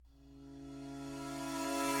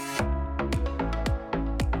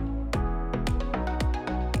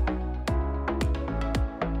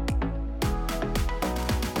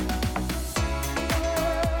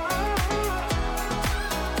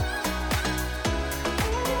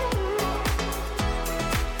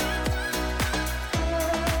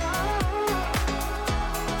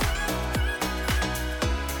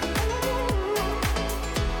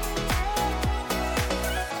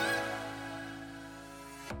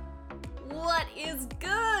What is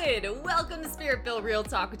good? Welcome to Spirit Filled Real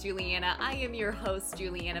Talk with Juliana. I am your host,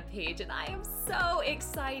 Juliana Page, and I am so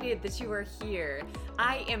excited that you are here.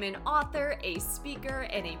 I am an author, a speaker,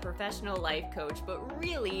 and a professional life coach, but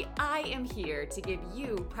really, I am here to give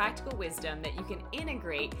you practical wisdom that you can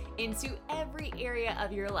integrate into every area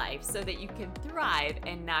of your life so that you can thrive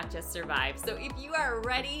and not just survive. So if you are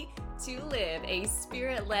ready to live a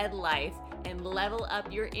spirit-led life and level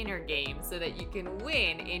up your inner game so that you can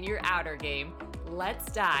win in your outer game,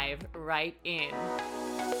 let's dive right in.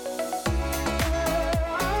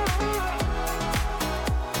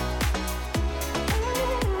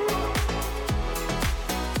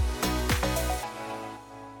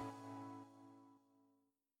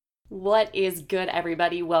 What is good,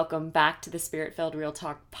 everybody? Welcome back to the Spirit Filled Real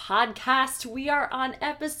Talk podcast. We are on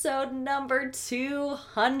episode number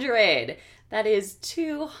 200. That is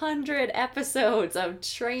 200 episodes of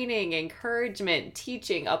training, encouragement,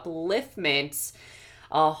 teaching, upliftment,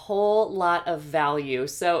 a whole lot of value.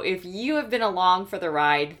 So if you have been along for the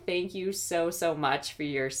ride, thank you so much for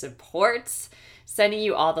your support. Sending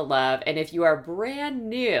you all the love. And if you are brand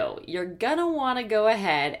new, you're gonna want to go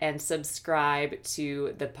ahead and subscribe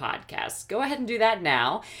to the podcast. Go ahead and do that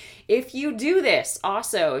now. If you do this,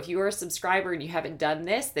 also, if you are a subscriber and you haven't done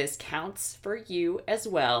this, this counts for you as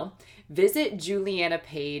well. Visit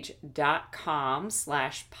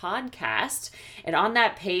julianapage.com/podcast. And on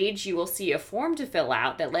that page, you will see a form to fill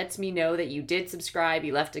out that lets me know that you did subscribe,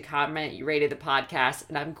 you left a comment, you rated the podcast,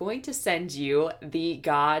 and I'm going to send you the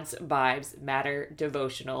God's Vibes Matter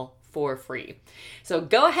devotional for free. So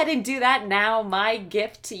go ahead and do that now, my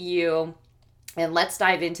gift to you, and let's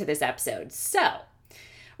dive into this episode. So,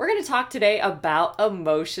 we're going to talk today about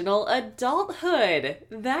emotional adulthood.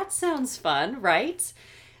 That sounds fun, right?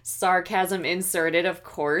 Sarcasm inserted, of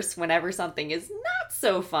course. Whenever something is not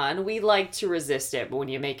so fun, we like to resist it. But when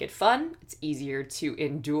you make it fun, it's easier to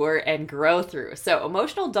endure and grow through. So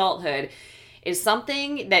emotional adulthood is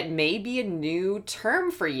something that may be a new term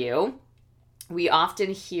for you. We often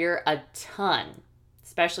hear a ton,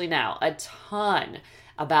 especially now, a ton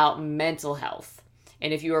about mental health.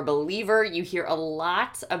 And if you're a believer, you hear a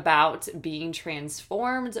lot about being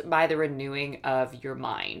transformed by the renewing of your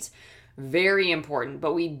mind. Very important,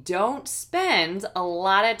 but we don't spend a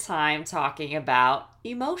lot of time talking about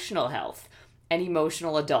emotional health and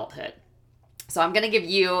emotional adulthood. So I'm going to give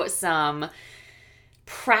you some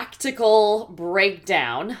practical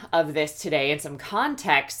breakdown of this today and some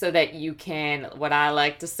context so that you can, what I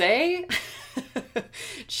like to say,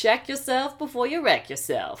 check yourself before you wreck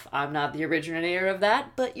yourself. I'm not the originator of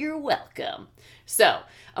that, but you're welcome. So,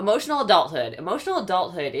 emotional adulthood. Emotional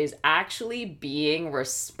adulthood is actually being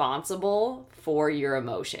responsible for your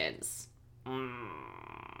emotions.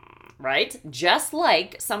 Right? Just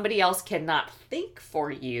like somebody else cannot think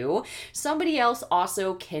for you, somebody else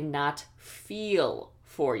also cannot feel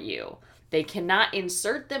for you. They cannot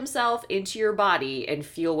insert themselves into your body and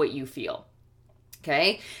feel what you feel.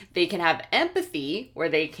 Okay, they can have empathy where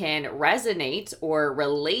they can resonate or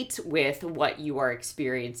relate with what you are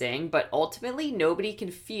experiencing, but ultimately nobody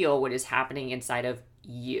can feel what is happening inside of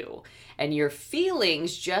you. And your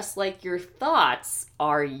feelings, just like your thoughts,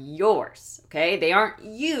 are yours. Okay, they aren't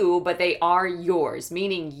you, but they are yours,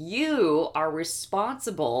 meaning you are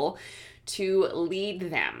responsible to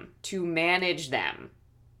lead them, to manage them,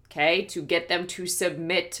 okay, to get them to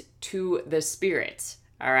submit to the Spirit.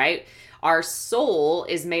 All right. Our soul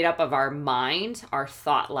is made up of our mind, our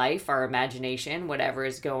thought life, our imagination, whatever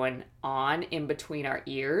is going on in between our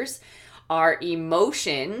ears, our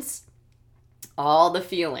emotions, all the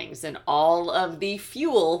feelings and all of the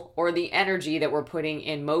fuel or the energy that we're putting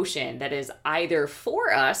in motion that is either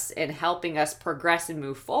for us and helping us progress and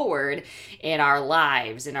move forward in our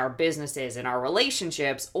lives, in our businesses, in our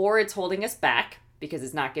relationships, or it's holding us back because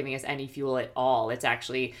it's not giving us any fuel at all. It's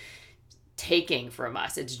actually taking from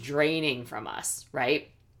us. It's draining from us, right?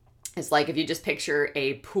 It's like if you just picture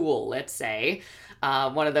a pool, let's say,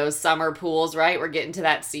 one of those summer pools, right? We're getting to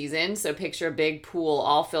that season. So picture a big pool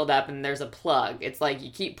all filled up and there's a plug. It's like you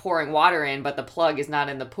keep pouring water in, but the plug is not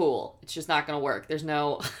in the pool. It's just not going to work. There's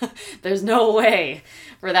no way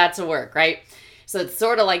for that to work, right? So it's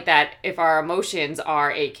sort of like that. If our emotions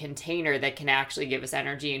are a container that can actually give us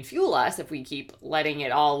energy and fuel us, if we keep letting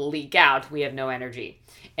it all leak out, we have no energy.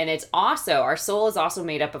 And it's also, our soul is also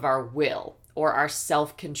made up of our will or our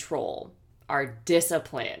self-control, our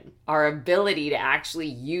discipline, our ability to actually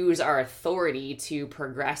use our authority to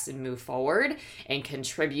progress and move forward and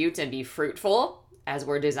contribute and be fruitful as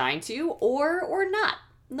we're designed to, or not.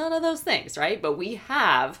 None of those things, right? But we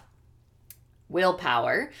have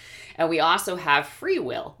willpower, and we also have free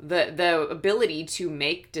will, the ability to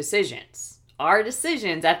make decisions. Our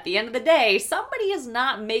decisions, at the end of the day, somebody is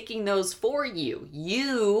not making those for you.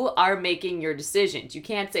 You are making your decisions. You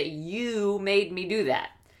can't say, you made me do that.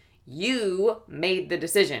 You made the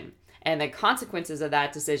decision. And the consequences of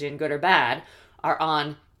that decision, good or bad, are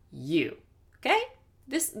on you. Okay?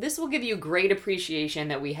 This will give you great appreciation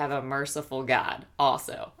that we have a merciful God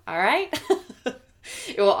also. All right?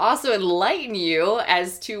 It will also enlighten you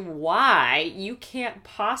as to why you can't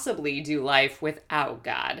possibly do life without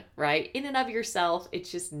God, right? In and of yourself,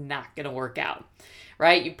 it's just not going to work out,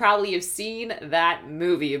 right? You probably have seen that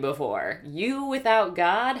movie before. You without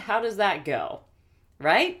God, how does that go,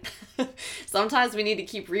 right? Sometimes we need to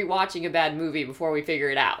keep rewatching a bad movie before we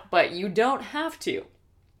figure it out, but you don't have to.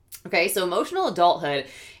 Okay, so emotional adulthood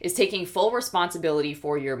is taking full responsibility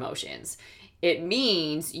for your emotions. It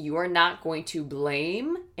means you are not going to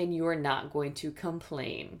blame and you are not going to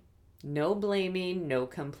complain. No blaming, no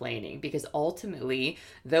complaining, because ultimately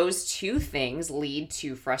those two things lead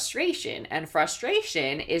to frustration, and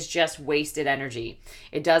frustration is just wasted energy.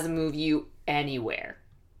 It doesn't move you anywhere,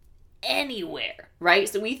 right?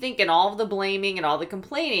 So we think in all of the blaming and all the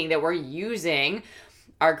complaining that we're using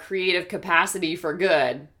our creative capacity for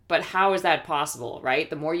good. But how is that possible, right?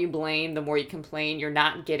 The more you blame, the more you complain, you're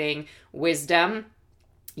not getting wisdom.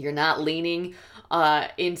 You're not leaning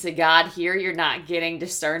into God here. You're not getting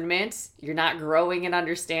discernment. You're not growing in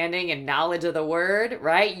understanding and knowledge of the word,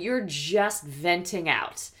 right? You're just venting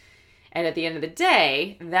out. And at the end of the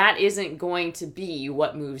day, that isn't going to be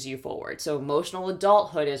what moves you forward. So emotional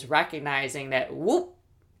adulthood is recognizing that, whoop,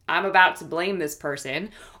 I'm about to blame this person,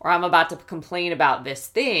 or I'm about to complain about this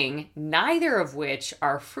thing, neither of which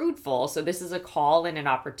are fruitful. So this is a call and an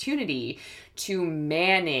opportunity to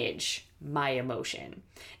manage my emotion.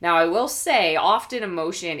 Now, I will say often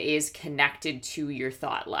emotion is connected to your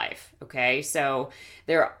thought life, okay? So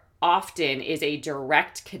there often is a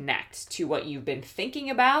direct connect to what you've been thinking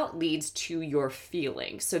about leads to your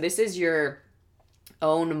feelings. So this is your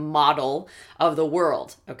own model of the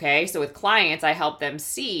world, okay? So with clients, I help them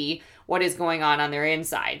see what is going on their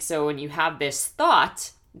inside. So when you have this thought,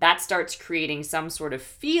 that starts creating some sort of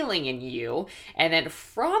feeling in you. And then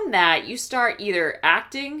from that, you start either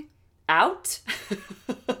acting out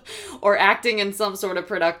or acting in some sort of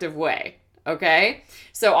productive way, okay?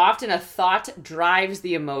 So often a thought drives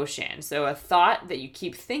the emotion. So a thought that you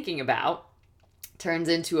keep thinking about turns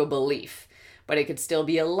into a belief, but it could still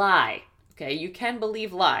be a lie. Okay, you can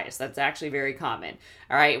believe lies. That's actually very common.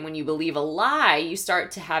 All right, and when you believe a lie, you start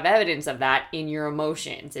to have evidence of that in your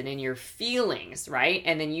emotions and in your feelings, right?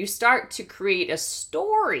 And then you start to create a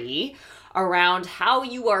story around how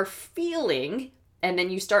you are feeling, and then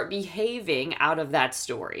you start behaving out of that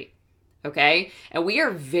story. Okay, and we are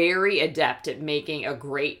very adept at making a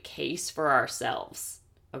great case for ourselves.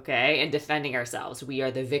 Okay, and defending ourselves. We are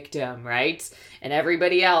the victim, right? And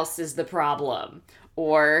everybody else is the problem.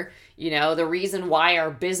 Or, the reason why our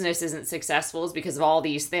business isn't successful is because of all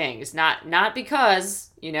these things. Not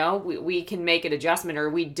because, we can make an adjustment, or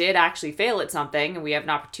we did actually fail at something and we have an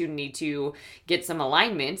opportunity to get some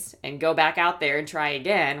alignments and go back out there and try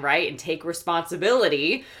again, right? And take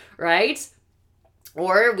responsibility, right?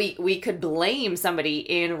 Or we could blame somebody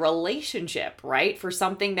in relationship, right? For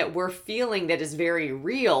something that we're feeling that is very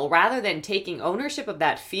real, rather than taking ownership of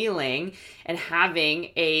that feeling and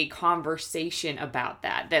having a conversation about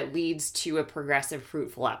that leads to a progressive,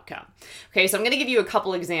 fruitful outcome. Okay, so I'm going to give you a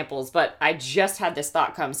couple examples, but I just had this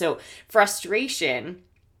thought come. So frustration,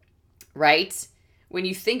 right? When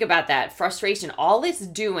you think about that, frustration, all it's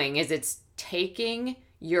doing is it's taking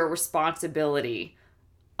your responsibility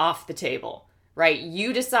off the table. Right?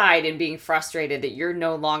 You decide in being frustrated that you're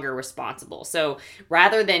no longer responsible. So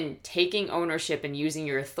rather than taking ownership and using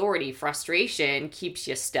your authority, frustration keeps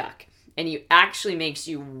you stuck. And it actually makes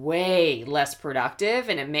you way less productive,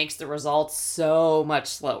 and it makes the results so much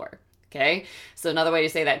slower. Okay? So another way to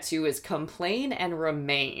say that too is complain and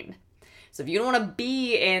remain. So if you don't want to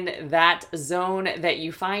be in that zone that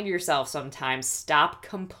you find yourself sometimes, stop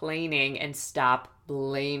complaining and stop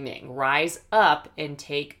blaming. Rise up and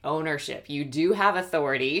take ownership. You do have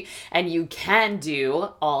authority, and you can do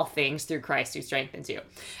all things through Christ who strengthens you.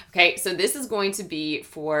 Okay, so this is going to be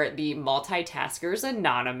for the Multitaskers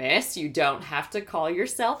Anonymous. You don't have to call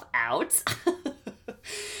yourself out,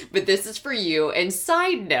 but this is for you. And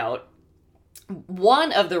side note,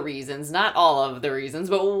 one of the reasons, not all of the reasons,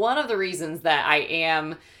 but one of the reasons that I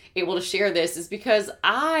am able to share this is because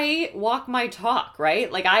I walk my talk,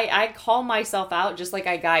 right? Like I call myself out just like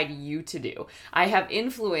I guide you to do. I have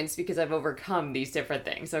influence because I've overcome these different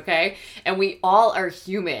things, okay? And we all are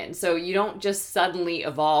human. So you don't just suddenly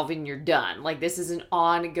evolve and you're done. Like this is an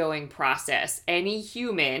ongoing process. Any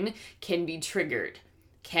human can be triggered,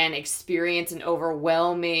 can experience an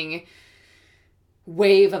overwhelming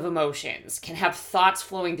wave of emotions, can have thoughts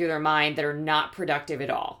flowing through their mind that are not productive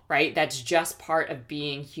at all, right? That's just part of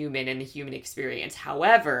being human in the human experience.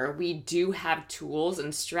 However, we do have tools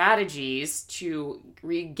and strategies to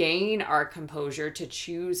regain our composure, to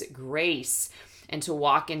choose grace, and to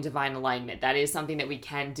walk in divine alignment. That is something that we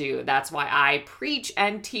can do. That's why I preach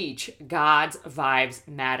and teach God's Vibes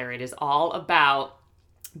Matter. It is all about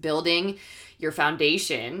building your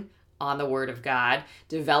foundation on the Word of God,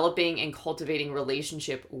 developing and cultivating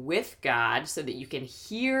relationship with God so that you can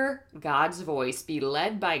hear God's voice, be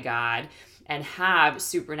led by God, and have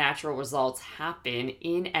supernatural results happen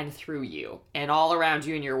in and through you and all around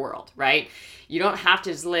you in your world, right? You don't have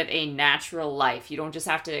to just live a natural life. You don't just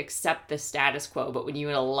have to accept the status quo, but when you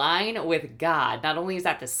align with God, not only is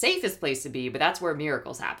that the safest place to be, but that's where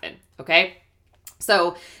miracles happen, okay?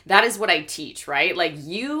 So that is what I teach, right? Like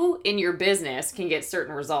you in your business can get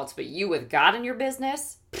certain results, but you with God in your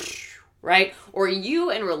business, right? Or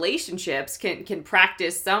you in relationships can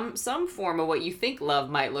practice some form of what you think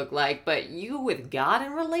love might look like, but you with God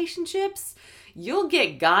in relationships, you'll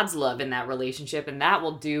get God's love in that relationship and that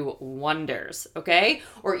will do wonders, okay?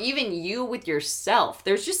 Or even you with yourself.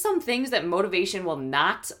 There's just some things that motivation will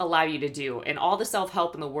not allow you to do and all the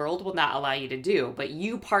self-help in the world will not allow you to do, but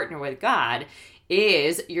you partner with God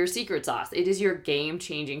is your secret sauce. It is your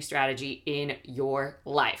game-changing strategy in your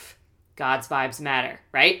life. God's vibes matter,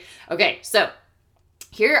 right? Okay, so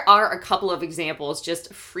here are a couple of examples,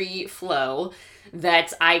 just free flow,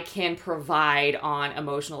 that I can provide on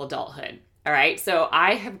emotional adulthood. All right, so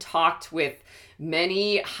I have talked with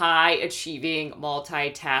many high-achieving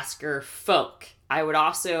multitasker folk. I would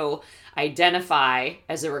also identify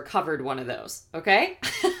as a recovered one of those, okay?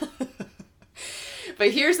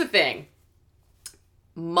 But here's the thing.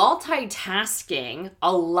 Multitasking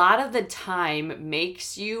a lot of the time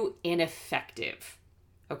makes you ineffective,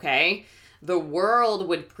 okay? The world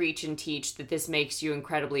would preach and teach that this makes you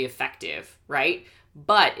incredibly effective, right?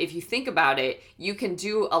 But if you think about it, you can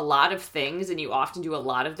do a lot of things and you often do a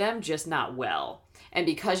lot of them, just not well. And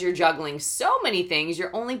because you're juggling so many things,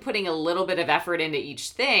 you're only putting a little bit of effort into each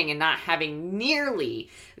thing and not having nearly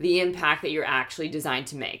the impact that you're actually designed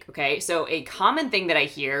to make, okay? So a common thing that I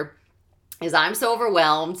hear is I'm so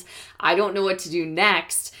overwhelmed, I don't know what to do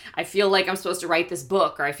next. I feel like I'm supposed to write this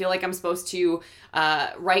book, or I feel like I'm supposed to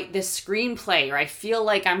write this screenplay, or I feel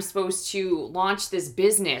like I'm supposed to launch this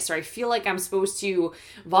business, or I feel like I'm supposed to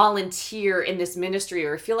volunteer in this ministry,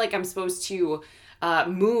 or I feel like I'm supposed to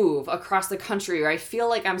move across the country, or I feel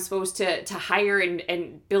like I'm supposed to hire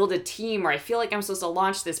and build a team, or I feel like I'm supposed to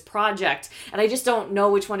launch this project, and I just don't know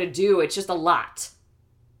which one to do. It's just a lot.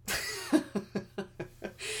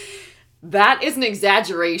 That is an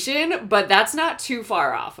exaggeration, but that's not too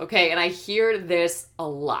far off, okay? And I hear this a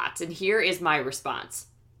lot, and here is my response.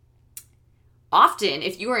 Often,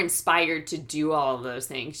 if you are inspired to do all of those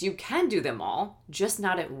things, you can do them all, just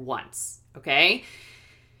not at once, okay?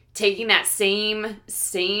 Taking that same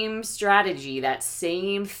strategy, that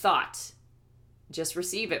same thought, just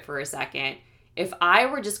receive it for a second. If I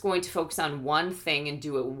were just going to focus on one thing and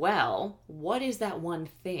do it well, what is that one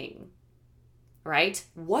thing? Right?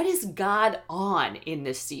 What is God on in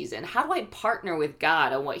this season? How do I partner with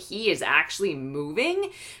God on what He is actually moving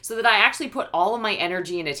so that I actually put all of my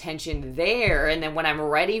energy and attention there, and then when I'm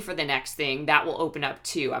ready for the next thing, that will open up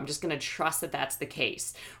too. I'm just going to trust that that's the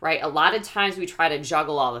case, right? A lot of times we try to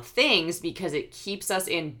juggle all the things because it keeps us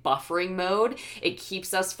in buffering mode. It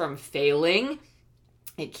keeps us from failing.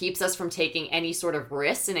 It keeps us from taking any sort of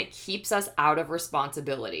risks, and it keeps us out of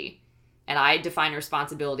responsibility. And I define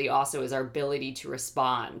responsibility also as our ability to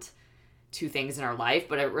respond to things in our life,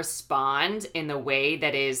 but respond in the way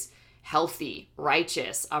that is healthy,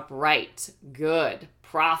 righteous, upright, good,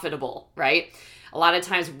 profitable, right? A lot of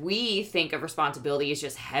times we think of responsibility as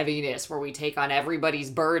just heaviness, where we take on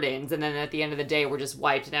everybody's burdens, and then at the end of the day, we're just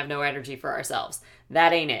wiped and have no energy for ourselves.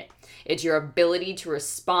 That ain't it. It's your ability to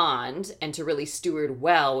respond and to really steward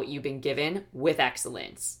well what you've been given with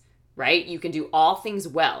excellence. Right? You can do all things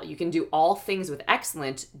well. You can do all things with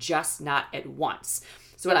excellence, just not at once.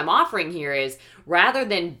 So what I'm offering here is, rather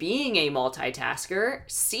than being a multitasker,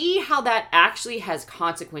 see how that actually has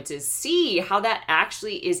consequences. See how that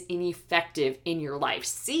actually is ineffective in your life.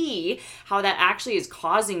 See how that actually is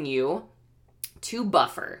causing you to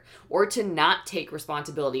buffer or to not take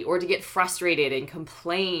responsibility or to get frustrated and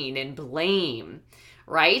complain and blame,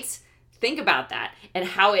 right? Think about that and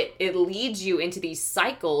how it leads you into these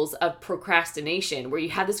cycles of procrastination where you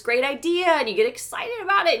have this great idea and you get excited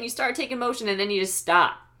about it and you start taking motion and then you just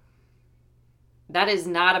stop. That is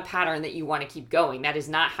not a pattern that you want to keep going. That is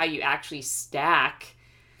not how you actually stack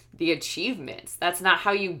the achievements. That's not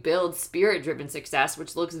how you build spirit-driven success,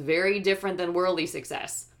 which looks very different than worldly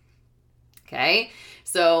success. Okay?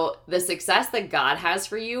 So the success that God has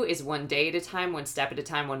for you is one day at a time, one step at a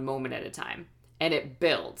time, one moment at a time. And it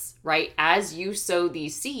builds, right? As you sow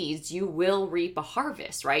these seeds, you will reap a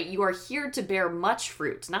harvest, right? You are here to bear much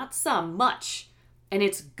fruit, not some, much. And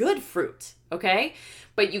it's good fruit, okay?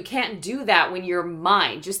 But you can't do that when your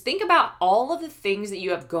mind, just think about all of the things that you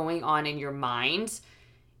have going on in your mind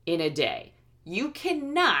in a day. You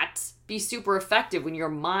cannot be super effective when your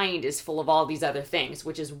mind is full of all these other things,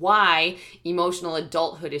 which is why emotional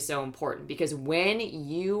adulthood is so important. Because when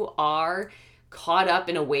you are caught up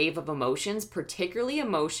in a wave of emotions, particularly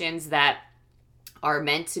emotions that are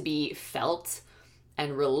meant to be felt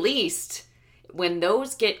and released, when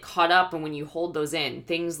those get caught up and when you hold those in,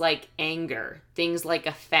 things like anger, things like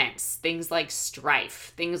offense, things like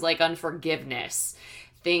strife, things like unforgiveness,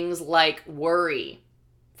 things like worry,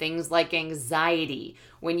 things like anxiety,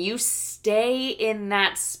 when you stay in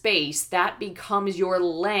that space, that becomes your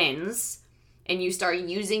lens and you start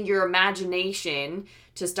using your imagination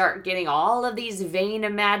to start getting all of these vain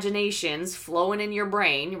imaginations flowing in your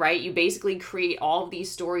brain, right? You basically create all of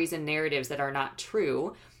these stories and narratives that are not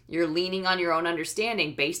true. You're leaning on your own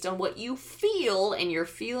understanding based on what you feel, and your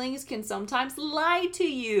feelings can sometimes lie to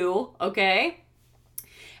you, okay?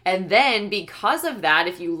 And then because of that,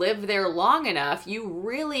 if you live there long enough, you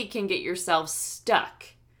really can get yourself stuck,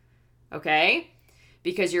 okay?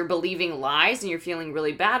 Because you're believing lies and you're feeling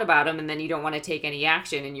really bad about them, and then you don't want to take any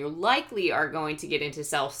action, and you likely are going to get into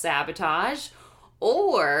self-sabotage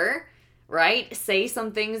or, right, say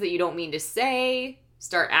some things that you don't mean to say,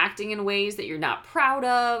 start acting in ways that you're not proud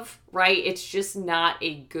of, right? It's just not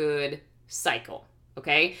a good cycle,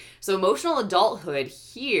 okay? So emotional adulthood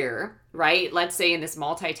here, right? Let's say in this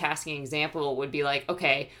multitasking example would be like,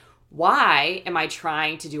 okay, why am I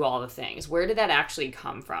trying to do all the things? Where did that actually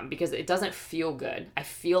come from? Because it doesn't feel good. I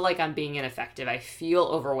feel like I'm being ineffective. I feel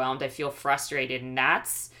overwhelmed. I feel frustrated, and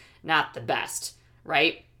that's not the best,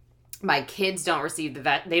 right? My kids don't receive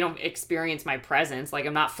they don't experience my presence. Like,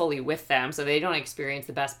 I'm not fully with them, so they don't experience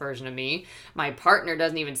the best version of me. My partner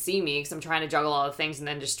doesn't even see me because I'm trying to juggle all the things and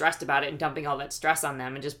then just stressed about it and dumping all that stress on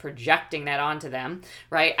them and just projecting that onto them,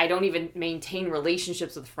 right? I don't even maintain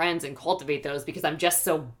relationships with friends and cultivate those because I'm just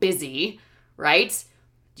so busy, right?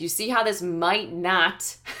 Do you see how this might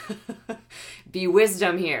not be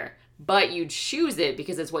wisdom here? But you choose it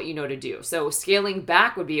because it's what you know to do. So scaling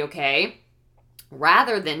back would be okay.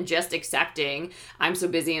 Rather than just accepting, I'm so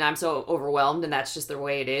busy and I'm so overwhelmed and that's just the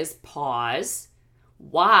way it is, pause.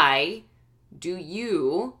 Why do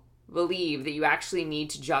you believe that you actually need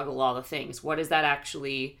to juggle all the things? What is that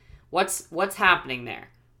actually, what's happening there,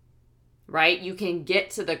 right? You can get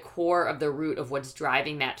to the core of the root of what's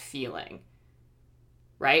driving that feeling,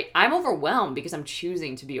 right? I'm overwhelmed because I'm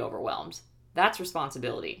choosing to be overwhelmed. That's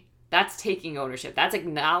responsibility. That's taking ownership. That's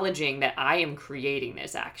acknowledging that I am creating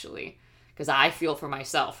this actually. Because I feel for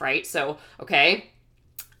myself, right? So, okay,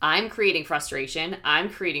 I'm creating frustration. I'm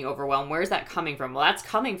creating overwhelm. Where's that coming from? Well, that's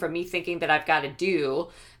coming from me thinking that I've got to do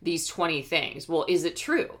these 20 things. Well, is it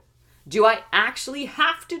true? Do I actually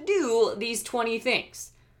have to do these 20 things?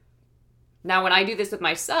 Now, when I do this with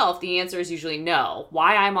myself, the answer is usually no.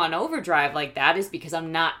 Why I'm on overdrive like that is because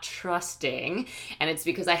I'm not trusting, and it's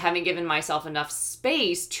because I haven't given myself enough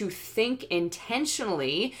space to think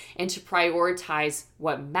intentionally and to prioritize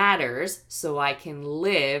what matters so I can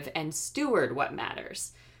live and steward what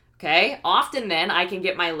matters. Okay? Often then I can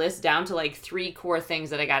get my list down to like 3 core things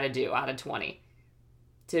that I got to do out of 20,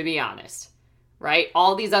 to be honest. Right?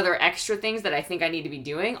 All these other extra things that I think I need to be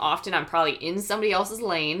doing, often I'm probably in somebody else's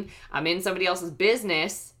lane, I'm in somebody else's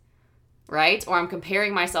business, right? Or I'm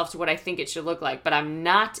comparing myself to what I think it should look like, but I'm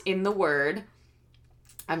not in the Word,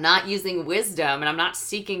 I'm not using wisdom, and I'm not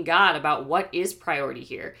seeking God about what is priority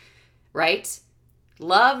here, right?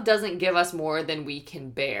 Love doesn't give us more than we can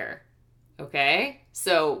bear, okay?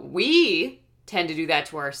 So we tend to do that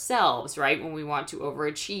to ourselves, right? When we want to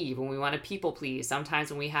overachieve, when we want to people please, sometimes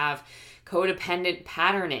when we have codependent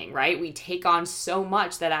patterning, right? We take on so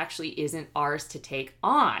much that actually isn't ours to take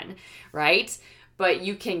on, right? But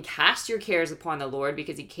you can cast your cares upon the Lord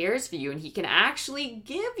because he cares for you, and he can actually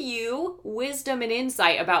give you wisdom and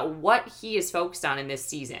insight about what he is focused on in this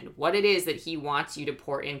season, what it is that he wants you to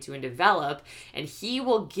pour into and develop, and he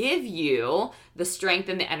will give you the strength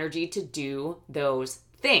and the energy to do those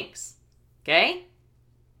things. Okay?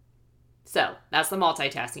 So that's the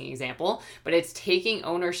multitasking example, but it's taking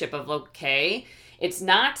ownership of, okay, it's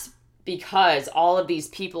not because all of these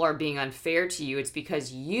people are being unfair to you. It's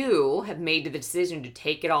because you have made the decision to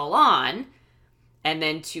take it all on, and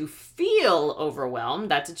then to feel overwhelmed.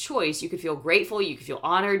 That's a choice. You could feel grateful. You could feel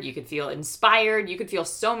honored. You could feel inspired. You could feel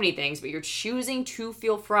so many things, but you're choosing to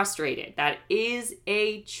feel frustrated. That is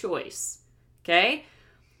a choice. Okay?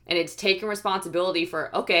 And it's taking responsibility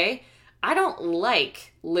for, okay, I don't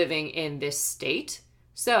like living in this state.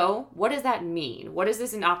 So what does that mean? What is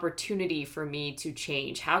this an opportunity for me to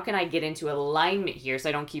change? How can I get into alignment here so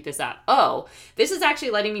I don't keep this up? Oh, this is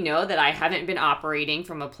actually letting me know that I haven't been operating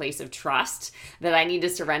from a place of trust, that I need to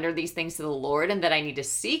surrender these things to the Lord, and that I need to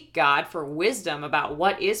seek God for wisdom about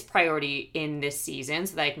what is priority in this season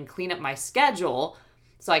so that I can clean up my schedule,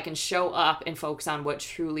 so I can show up and focus on what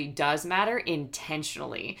truly does matter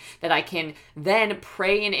intentionally. That I can then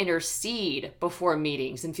pray and intercede before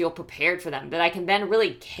meetings and feel prepared for them. That I can then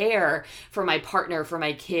really care for my partner, for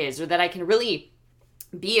my kids, or that I can really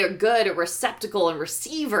be a good receptacle and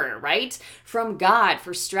receiver, right? From God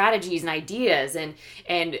for strategies and ideas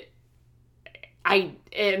and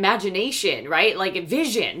imagination, right? Like a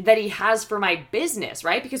vision that he has for my business,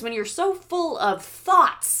 right? Because when you're so full of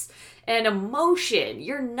thoughts and emotion,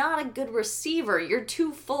 you're not a good receiver. You're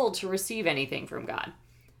too full to receive anything from God.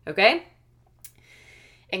 Okay?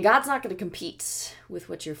 And God's not going to compete with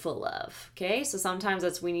what you're full of. Okay? So sometimes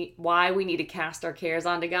that's why we need to cast our cares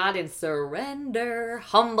onto God and surrender.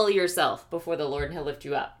 Humble yourself before the Lord and he'll lift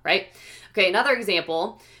you up, right? Okay, another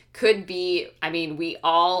example could be, we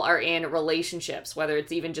all are in relationships, whether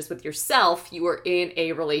it's even just with yourself, you are in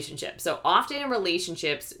a relationship. So often in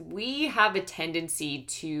relationships, we have a tendency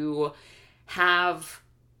to have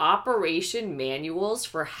operation manuals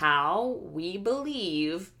for how we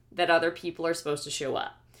believe that other people are supposed to show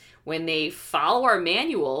up. When they follow our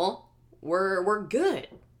manual, we're good.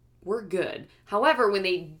 We're good. However, when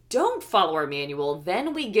they don't follow our manual,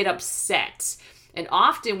 then we get upset. And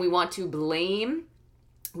often we want to blame.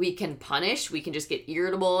 We can punish, we can just get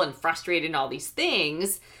irritable and frustrated and all these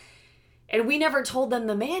things. And we never told them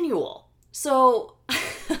the manual. So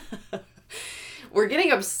we're getting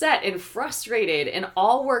upset and frustrated and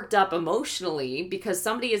all worked up emotionally because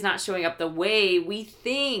somebody is not showing up the way we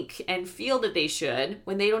think and feel that they should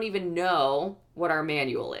when they don't even know what our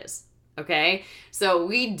manual is. Okay? So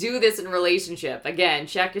we do this in relationship. Again,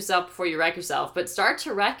 check yourself before you wreck yourself, but start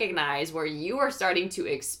to recognize where you are starting to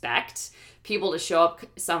expect people to show up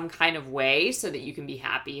some kind of way so that you can be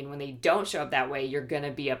happy. And when they don't show up that way, you're going to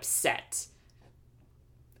be upset.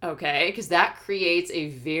 Okay? Because that creates a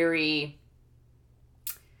very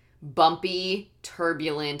bumpy,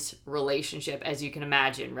 turbulent relationship, as you can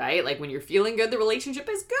imagine, right? Like when you're feeling good, the relationship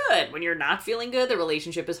is good. When you're not feeling good, the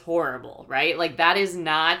relationship is horrible, right? Like that is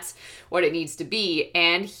not what it needs to be.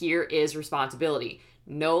 And here is responsibility.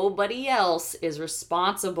 Nobody else is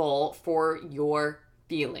responsible for your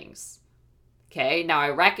feelings. Okay, now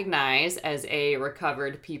I recognize as a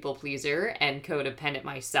recovered people pleaser and codependent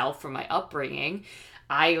myself from my upbringing,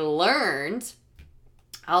 I'll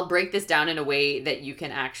break this down in a way that you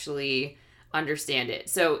can actually understand it.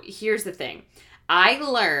 So here's the thing. I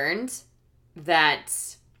learned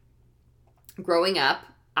that growing up,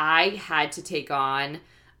 I had to take on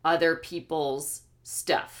other people's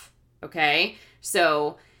stuff. Okay,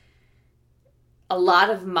 so a lot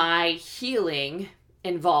of my healing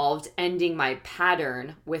involved ending my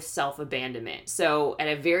pattern with self-abandonment. So at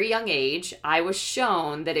a very young age, I was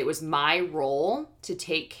shown that it was my role to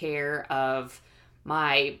take care of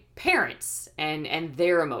my parents and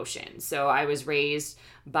their emotions. So I was raised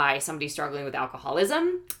by somebody struggling with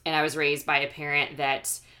alcoholism, and I was raised by a parent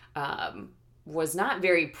that was not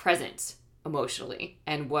very present emotionally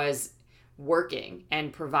and was working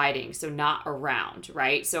and providing, so not around,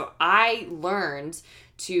 right? So I learned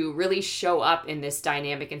to really show up in this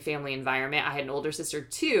dynamic and family environment. I had an older sister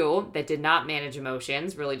too that did not manage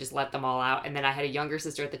emotions, really just let them all out. And then I had a younger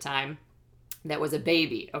sister at the time that was a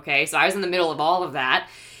baby, okay? So I was in the middle of all of that.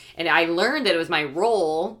 And I learned that it was my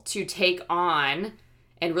role to take on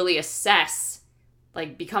and really assess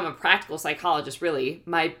like become a practical psychologist, really,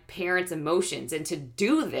 my parents' emotions. And to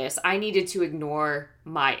do this, I needed to ignore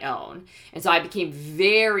my own. And so I became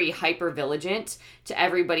very hyper vigilant to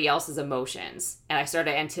everybody else's emotions. And I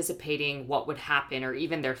started anticipating what would happen or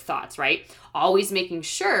even their thoughts, right? Always making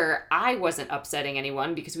sure I wasn't upsetting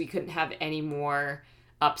anyone because we couldn't have any more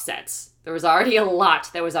upsets. There was already a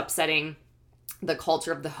lot that was upsetting the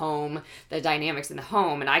culture of the home, the dynamics in the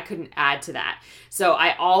home, and I couldn't add to that. So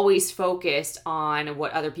I always focused on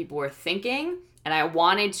what other people were thinking, and I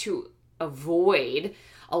wanted to avoid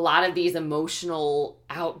a lot of these emotional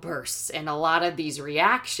outbursts and a lot of these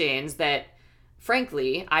reactions that,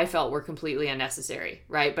 frankly, I felt were completely unnecessary,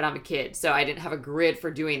 right? But I'm a kid, so I didn't have a grid for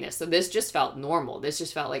doing this. So this just felt normal. This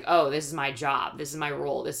just felt like, oh, this is my job. This is my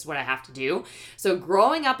role. This is what I have to do. So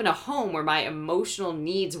growing up in a home where my emotional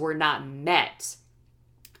needs were not met,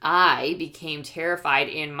 I became terrified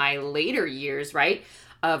in my later years, right,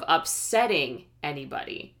 of upsetting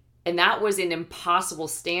anybody. And that was an impossible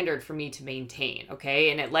standard for me to maintain, okay?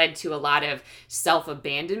 And it led to a lot of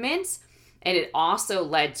self-abandonment. And it also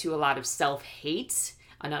led to a lot of self-hate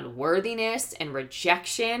and unworthiness and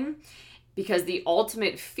rejection, because the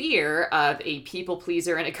ultimate fear of a people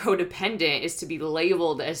pleaser and a codependent is to be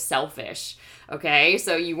labeled as selfish, okay?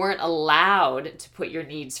 So you weren't allowed to put your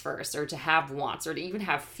needs first or to have wants or to even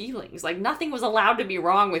have feelings. Like nothing was allowed to be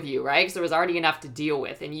wrong with you, right? Because there was already enough to deal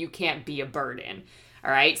with and you can't be a burden, all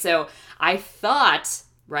right? So I thought,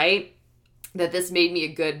 right, that this made me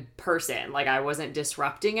a good person. Like I wasn't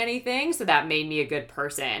disrupting anything, so that made me a good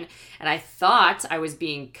person. And I thought I was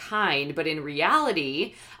being kind, but in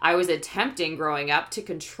reality, I was attempting growing up to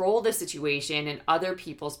control the situation and other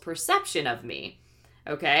people's perception of me.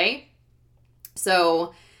 Okay?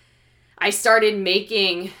 So I started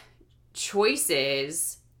making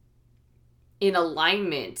choices in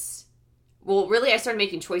alignment. Well, really, I started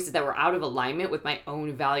making choices that were out of alignment with my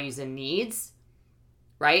own values and needs,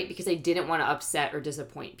 right? Because I didn't want to upset or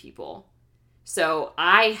disappoint people. So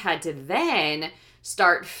I had to then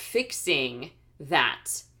start fixing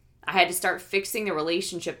that. I had to start fixing the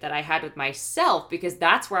relationship that I had with myself, because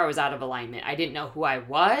that's where I was out of alignment. I didn't know who I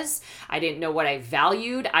was. I didn't know what I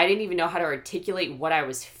valued. I didn't even know how to articulate what I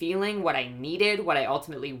was feeling, what I needed, what I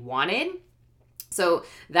ultimately wanted. So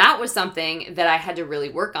that was something that I had to really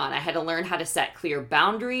work on. I had to learn how to set clear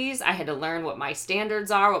boundaries. I had to learn what my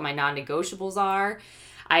standards are, what my non-negotiables are.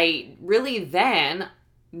 I really then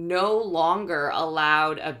no longer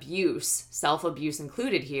allowed abuse, self-abuse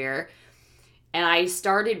included here, and I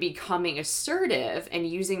started becoming assertive and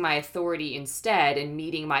using my authority instead and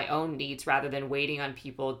meeting my own needs rather than waiting on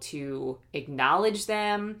people to acknowledge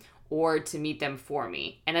them or to meet them for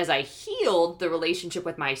me. And as I healed the relationship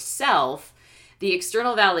with myself, the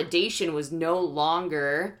external validation was no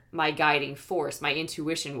longer my guiding force. My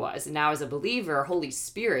intuition was. And now as a believer, Holy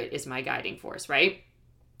Spirit is my guiding force, right?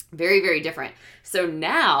 Very, very different. So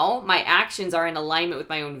now my actions are in alignment with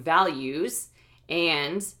my own values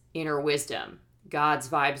and inner wisdom. God's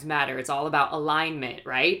vibes matter. It's all about alignment,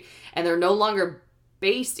 right? And they're no longer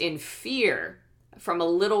based in fear from a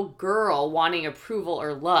little girl wanting approval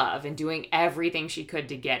or love and doing everything she could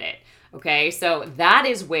to get it. Okay, so that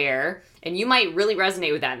is where, and you might really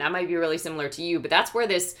resonate with that, and that might be really similar to you, but that's where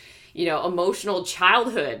this, emotional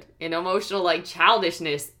childhood and emotional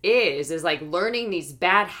childishness is like learning these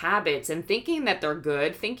bad habits and thinking that they're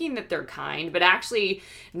good, thinking that they're kind, but actually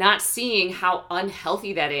not seeing how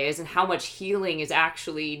unhealthy that is and how much healing is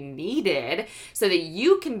actually needed so that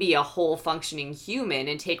you can be a whole functioning human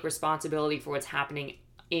and take responsibility for what's happening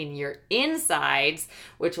in your insides,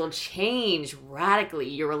 which will change radically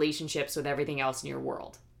your relationships with everything else in your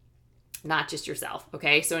world, not just yourself.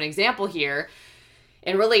 Okay, so an example here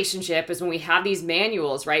in relationship is when we have these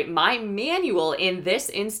manuals, right? My manual in this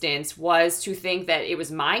instance was to think that it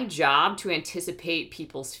was my job to anticipate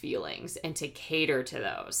people's feelings and to cater to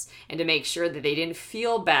those and to make sure that they didn't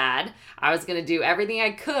feel bad. I was going to do everything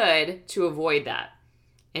I could to avoid that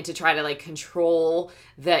and to try to control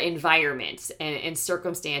the environment and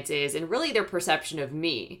circumstances and really their perception of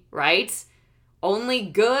me, right? Only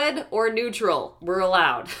good or neutral were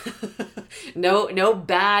allowed. No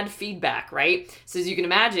bad feedback, right? So as you can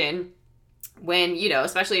imagine, when,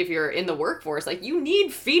 especially if you're in the workforce, you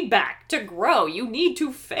need feedback to grow. You need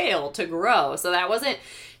to fail to grow. So that wasn't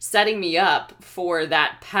setting me up for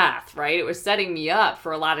that path, right? It was setting me up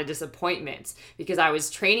for a lot of disappointments because I was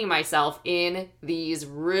training myself in these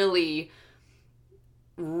really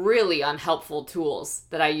unhelpful tools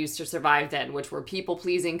that I used to survive then, which were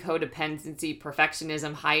people-pleasing, codependency,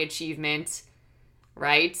 perfectionism, high achievement,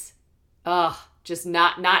 right? just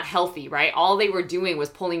not healthy, right? All they were doing was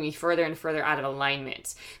pulling me further and further out of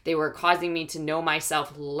alignment. They were causing me to know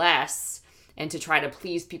myself less and to try to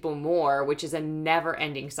please people more, which is a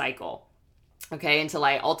never-ending cycle. Okay, until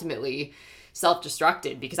I ultimately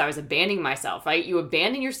self-destructed because I was abandoning myself, right? You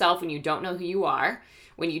abandon yourself when you don't know who you are,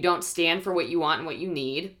 when you don't stand for what you want and what you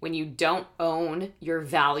need, when you don't own your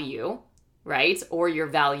value, right? Or your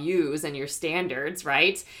values and your standards,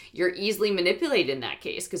 right? You're easily manipulated in that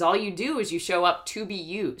case because all you do is you show up to be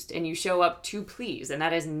used and you show up to please. And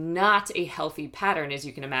that is not a healthy pattern, as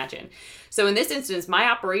you can imagine. So in this instance, my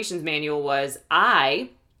operations manual was I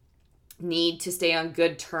need to stay on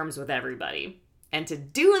good terms with everybody. And to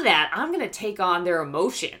do that, I'm going to take on their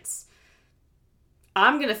emotions.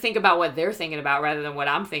 I'm going to think about what they're thinking about rather than what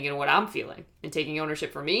I'm thinking and what I'm feeling. And taking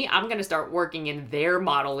ownership for me, I'm going to start working in their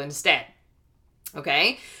model instead.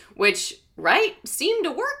 Okay? Which, right, seemed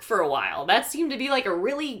to work for a while. That seemed to be like a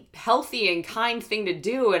really healthy and kind thing to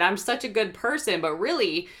do. And I'm such a good person, but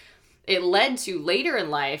really it led to later in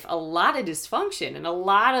life a lot of dysfunction and a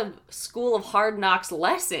lot of school of hard knocks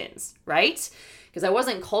lessons, right? Because I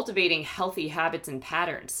wasn't cultivating healthy habits and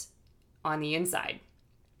patterns on the inside.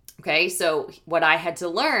 Okay, so what I had to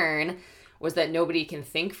learn was that nobody can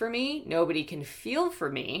think for me, nobody can feel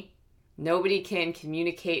for me, nobody can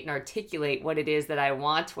communicate and articulate what it is that I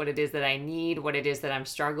want, what it is that I need, what it is that I'm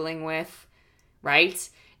struggling with, right?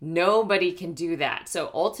 Nobody can do that.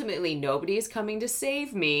 So ultimately, nobody is coming to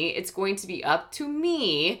save me. It's going to be up to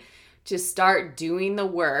me to start doing the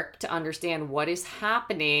work to understand what is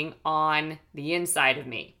happening on the inside of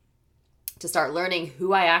me, to start learning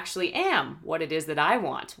who I actually am, what it is that I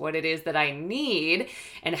want, what it is that I need,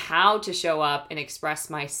 and how to show up and express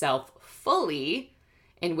myself fully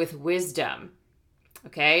and with wisdom.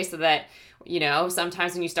 Okay, so that,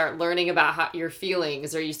 sometimes when you start learning about how your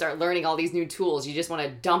feelings or you start learning all these new tools, you just want to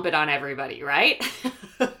dump it on everybody, right?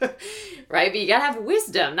 Right? But you got to have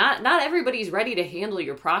wisdom. Not everybody's ready to handle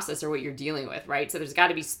your process or what you're dealing with, right? So there's got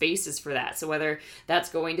to be spaces for that. So whether that's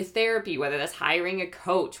going to therapy, whether that's hiring a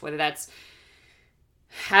coach, whether that's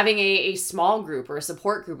having a small group or a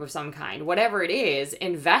support group of some kind, whatever it is,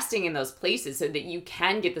 investing in those places so that you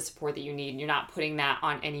can get the support that you need and you're not putting that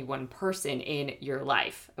on any one person in your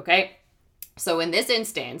life, okay? So in this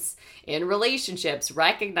instance, in relationships,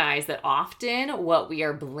 recognize that often what we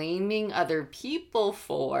are blaming other people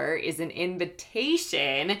for is an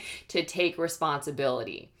invitation to take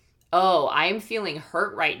responsibility. Oh, I'm feeling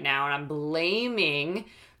hurt right now and I'm blaming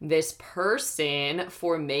this person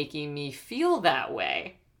for making me feel that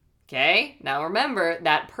way. Okay? Now remember,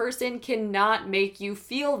 that person cannot make you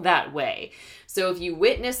feel that way. So if you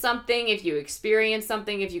witness something, if you experience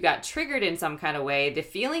something, if you got triggered in some kind of way, the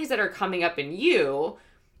feelings that are coming up in you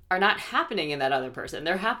are not happening in that other person.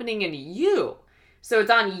 They're happening in you. So it's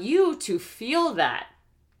on you to feel that,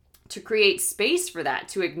 to create space for that,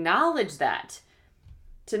 to acknowledge that,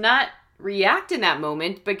 to not react in that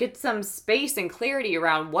moment, but get some space and clarity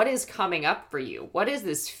around what is coming up for you. What is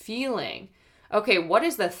this feeling? Okay, what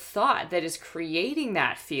is the thought that is creating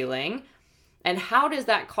that feeling? And how does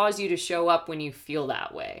that cause you to show up when you feel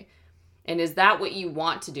that way? And is that what you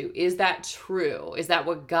want to do? Is that true? Is that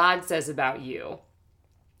what God says about you?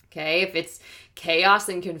 Okay, if it's chaos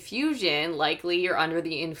and confusion, likely you're under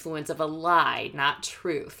the influence of a lie, not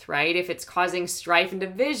truth, right? If it's causing strife and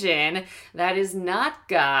division, that is not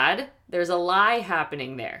God. There's a lie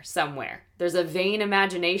happening there somewhere. There's a vain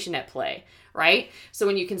imagination at play, right? So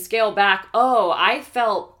when you can scale back, oh, I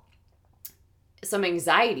felt some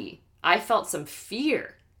anxiety. I felt some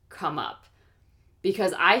fear come up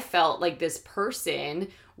because I felt like this person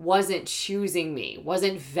wasn't choosing me,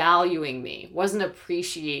 wasn't valuing me, wasn't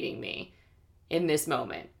appreciating me in this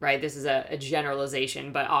moment, right? This is a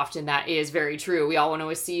generalization, but often that is very true. We all want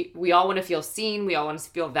to feel seen, we all want to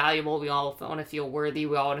feel valuable, we all want to feel worthy,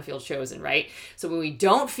 we all want to feel chosen, right? So when we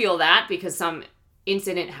don't feel that because some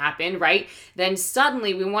incident happened, right? Then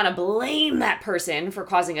suddenly we want to blame that person for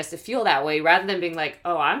causing us to feel that way rather than being like,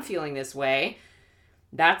 oh, I'm feeling this way.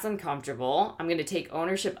 That's uncomfortable. I'm going to take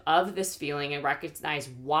ownership of this feeling and recognize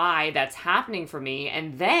why that's happening for me.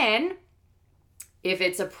 And then, if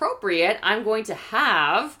it's appropriate, I'm going to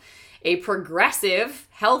have a progressive,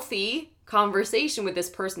 healthy conversation with this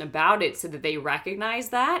person about it so that they recognize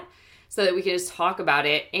that, so that we can just talk about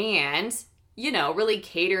it and, really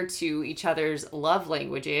cater to each other's love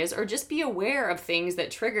languages or just be aware of things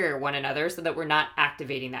that trigger one another so that we're not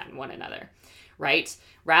activating that in one another, right?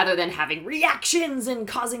 Rather than having reactions and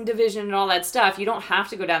causing division and all that stuff, you don't have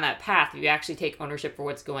to go down that path if you actually take ownership for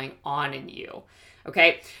what's going on in you.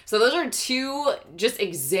 Okay, so those are two just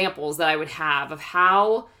examples that I would have of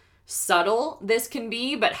how subtle this can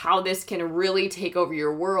be, but how this can really take over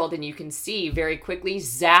your world, and you can see very quickly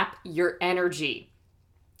zap your energy.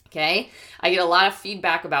 Okay? I get a lot of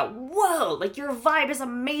feedback about, whoa, like your vibe is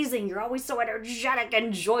amazing. You're always so energetic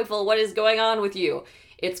and joyful. What is going on with you?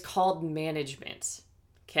 It's called management.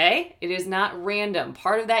 Okay? It is not random.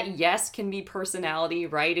 Part of that, yes, can be personality,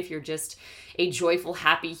 right? If you're just a joyful,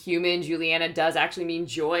 happy human, Juliana does actually mean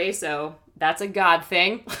joy, so that's a God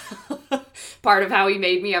thing. Part of how he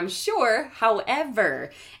made me, I'm sure.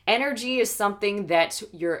 However, energy is something that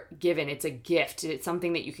you're given. It's a gift. It's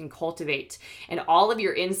something that you can cultivate. And all of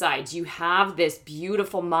your insides, you have this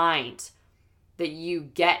beautiful mind that you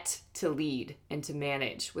get to lead and to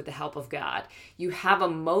manage with the help of God. You have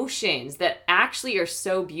emotions that actually are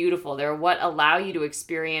so beautiful. They're what allow you to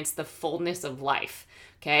experience the fullness of life.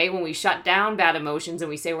 Okay? When we shut down bad emotions and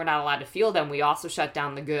we say we're not allowed to feel them, we also shut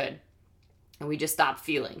down the good. And we just stop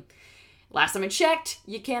feeling. Last time I checked,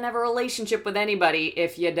 you can't have a relationship with anybody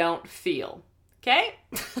if you don't feel. Okay?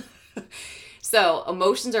 So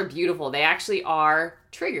emotions are beautiful. They actually are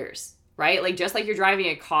triggers, right? Like just like you're driving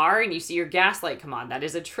a car and you see your gas light come on, that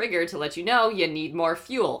is a trigger to let you know you need more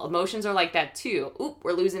fuel. Emotions are like that too. Oop,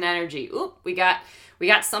 we're losing energy. Oop, we got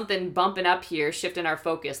something bumping up here, shifting our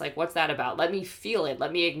focus. Like, what's that about? Let me feel it.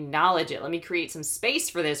 Let me acknowledge it. Let me create some space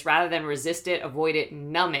for this rather than resist it, avoid it,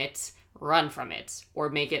 numb it, run from it, or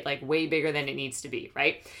make it like way bigger than it needs to be,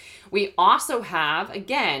 right? We also have,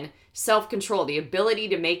 again, self-control, the ability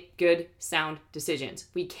to make good, sound decisions.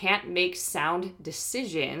 We can't make sound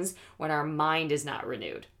decisions when our mind is not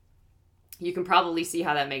renewed. You can probably see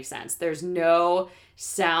how that makes sense. There's no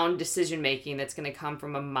sound decision-making that's going to come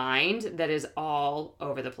from a mind that is all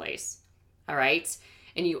over the place, all right?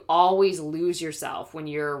 And you always lose yourself when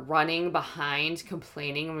you're running behind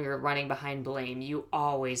complaining, when you're running behind blame. You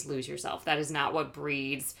always lose yourself. That is not what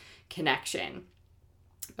breeds connection.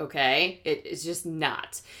 Okay? It is just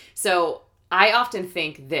not. So I often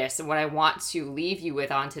think this, and what I want to leave you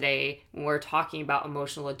with on today when we're talking about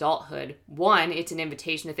emotional adulthood, one, it's an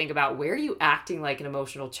invitation to think about, where are you acting like an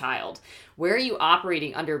emotional child? Where are you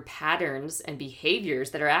operating under patterns and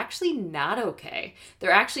behaviors that are actually not okay?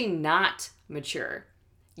 They're actually not mature.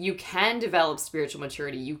 You can develop spiritual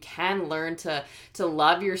maturity. You can learn to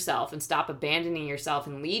love yourself and stop abandoning yourself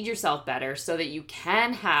and lead yourself better so that you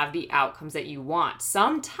can have the outcomes that you want.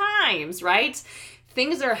 Sometimes, right?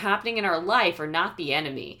 Things that are happening in our life are not the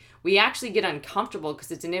enemy. We actually get uncomfortable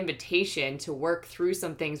because it's an invitation to work through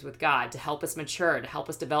some things with God, to help us mature, to help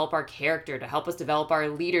us develop our character, to help us develop our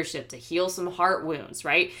leadership, to heal some heart wounds,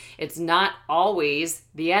 right? It's not always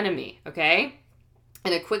the enemy, okay?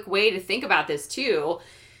 And a quick way to think about this too,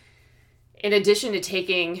 in addition to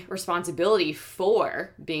taking responsibility for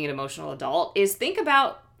being an emotional adult, is think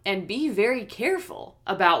about and be very careful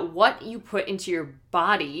about what you put into your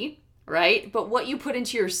body, right? But what you put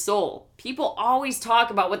into your soul. People always talk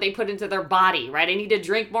about what they put into their body, right? I need to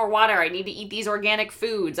drink more water. I need to eat these organic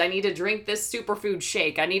foods. I need to drink this superfood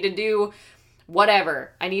shake. I need to do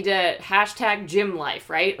whatever. I need to hashtag gym life,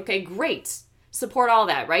 right? Okay, great. Support all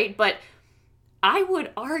that, right? But I would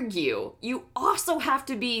argue you also have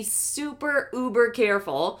to be super uber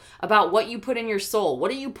careful about what you put in your soul. What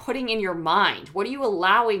are you putting in your mind? What are you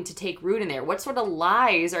allowing to take root in there? What sort of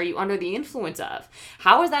lies are you under the influence of?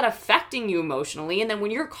 How is that affecting you emotionally? And then when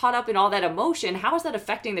you're caught up in all that emotion, how is that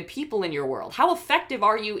affecting the people in your world? How effective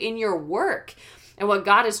are you in your work and what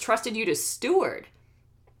God has trusted you to steward?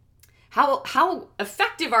 How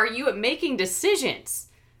effective are you at making decisions?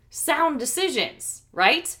 Sound decisions,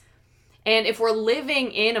 right? And if we're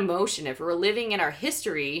living in emotion, if we're living in our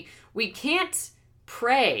history, we can't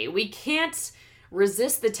pray. We can't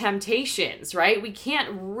resist the temptations, right? We can't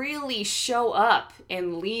really show up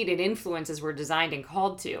and lead and influence as we're designed and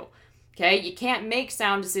called to. Okay? You can't make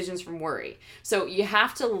sound decisions from worry. So you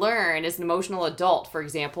have to learn as an emotional adult, for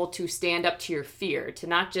example, to stand up to your fear, to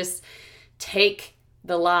not just take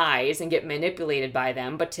the lies and get manipulated by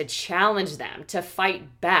them, but to challenge them, to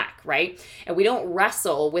fight back, right? And we don't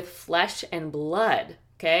wrestle with flesh and blood,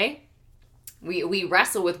 okay? We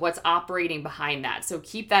wrestle with what's operating behind that. So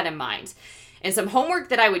keep that in mind. And some homework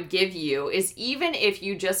that I would give you is, even if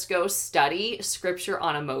you just go study scripture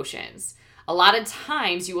on emotions, a lot of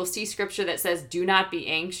times you will see scripture that says, do not be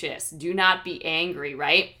anxious, do not be angry,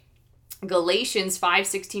 right? Galatians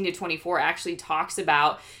 5:16-24 actually talks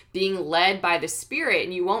about being led by the Spirit,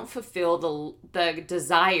 and you won't fulfill the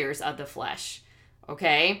desires of the flesh,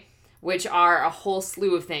 okay? Which are a whole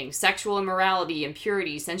slew of things: sexual immorality,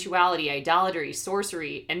 impurity, sensuality, idolatry,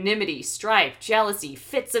 sorcery, enmity, strife, jealousy,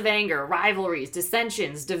 fits of anger, rivalries,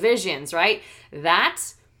 dissensions, divisions, right? That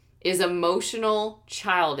is emotional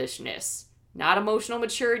childishness, not emotional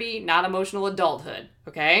maturity, not emotional adulthood,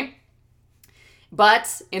 okay?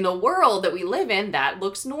 But in the world that we live in, that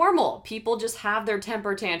looks normal. People just have their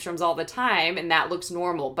temper tantrums all the time, and that looks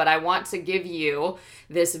normal. But I want to give you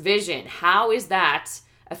this vision. How is that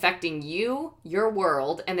affecting you, your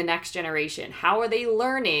world, and the next generation? How are they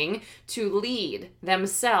learning to lead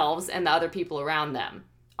themselves and the other people around them?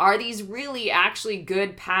 Are these really actually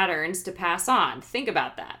good patterns to pass on? Think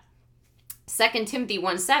about that. 2 Timothy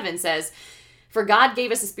 1:7 says, "For God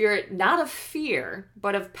gave us a spirit not of fear,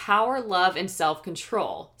 but of power, love, and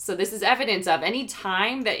self-control." So this is evidence of any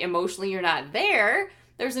time that emotionally you're not there,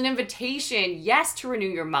 there's an invitation, yes, to renew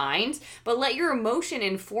your mind, but let your emotion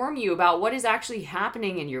inform you about what is actually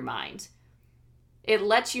happening in your mind. It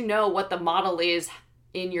lets you know what the model is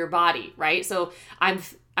in your body, right? So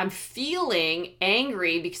I'm feeling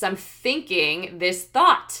angry because I'm thinking this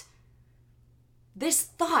thought. This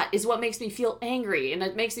thought is what makes me feel angry, and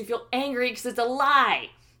it makes me feel angry because it's a lie.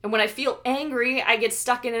 And when I feel angry, I get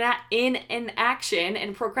stuck in inaction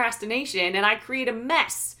and procrastination, and I create a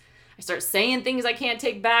mess. I start saying things I can't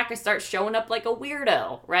take back. I start showing up like a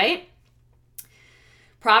weirdo, right?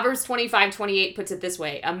 Proverbs 25:28 puts it this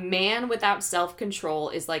way: "A man without self-control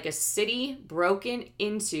is like a city broken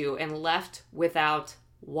into and left without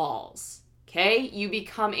walls." Okay? You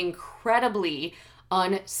become incredibly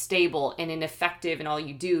unstable and ineffective in all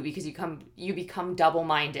you do because you become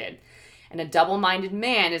double-minded. And a double-minded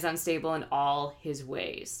man is unstable in all his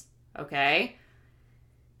ways. Okay?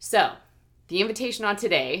 So, the invitation on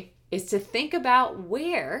today is to think about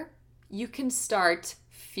where you can start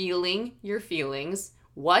feeling your feelings,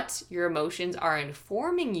 what your emotions are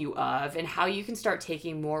informing you of, and how you can start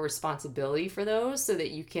taking more responsibility for those so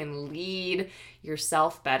that you can lead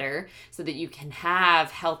yourself better, so that you can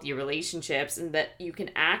have healthy relationships, and that you can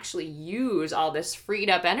actually use all this freed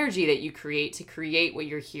up energy that you create to create what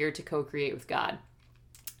you're here to co-create with God.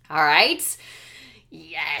 All right?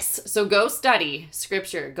 Yes. So go study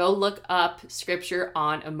scripture. Go look up scripture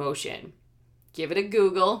on emotion. Give it a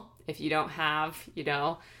Google if you don't have,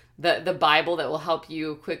 the Bible that will help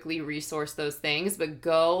you quickly resource those things, but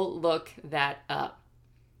go look that up.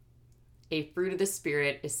 A fruit of the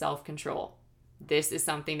Spirit is self-control. This is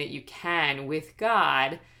something that you can, with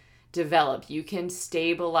God, develop. You can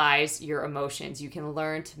stabilize your emotions. You can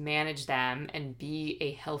learn to manage them and be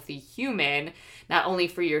a healthy human, not only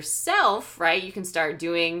for yourself, right? You can start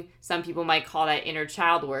doing, some people might call that inner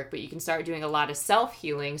child work, but you can start doing a lot of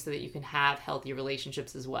self-healing so that you can have healthy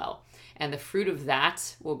relationships as well. And the fruit of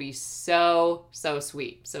that will be so, so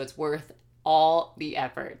sweet. So it's worth all the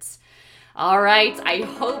efforts. All right. I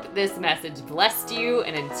hope this message blessed you.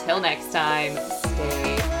 And until next time,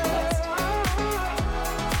 stay